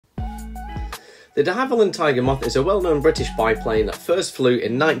The DeHavilland Tiger Moth is a well-known British biplane that first flew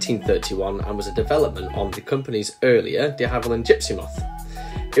in 1931 and was a development on the company's earlier DeHavilland Gypsy Moth.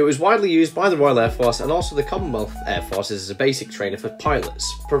 It was widely used by the Royal Air Force and also the Commonwealth Air Forces as a basic trainer for pilots,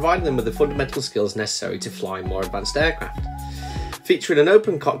 providing them with the fundamental skills necessary to fly more advanced aircraft. Featuring an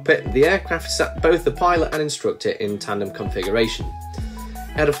open cockpit, the aircraft sat both the pilot and instructor in tandem configuration.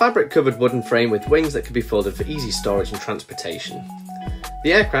 It had a fabric-covered wooden frame with wings that could be folded for easy storage and transportation.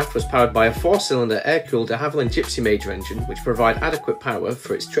 The aircraft was powered by a 4-cylinder air-cooled DeHavilland Gypsy Major engine which provided adequate power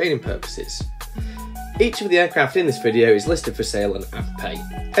for its training purposes. Each of the aircraft in this video is listed for sale on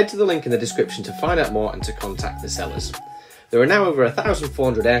AvPay. Head to the link in the description to find out more and to contact the sellers. There are now over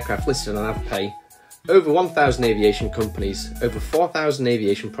 1,400 aircraft listed on AvPay, over 1,000 aviation companies, over 4,000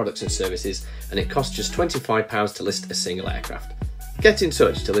 aviation products and services, and it costs just £25 to list a single aircraft. Get in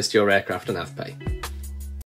touch to list your aircraft on AvPay.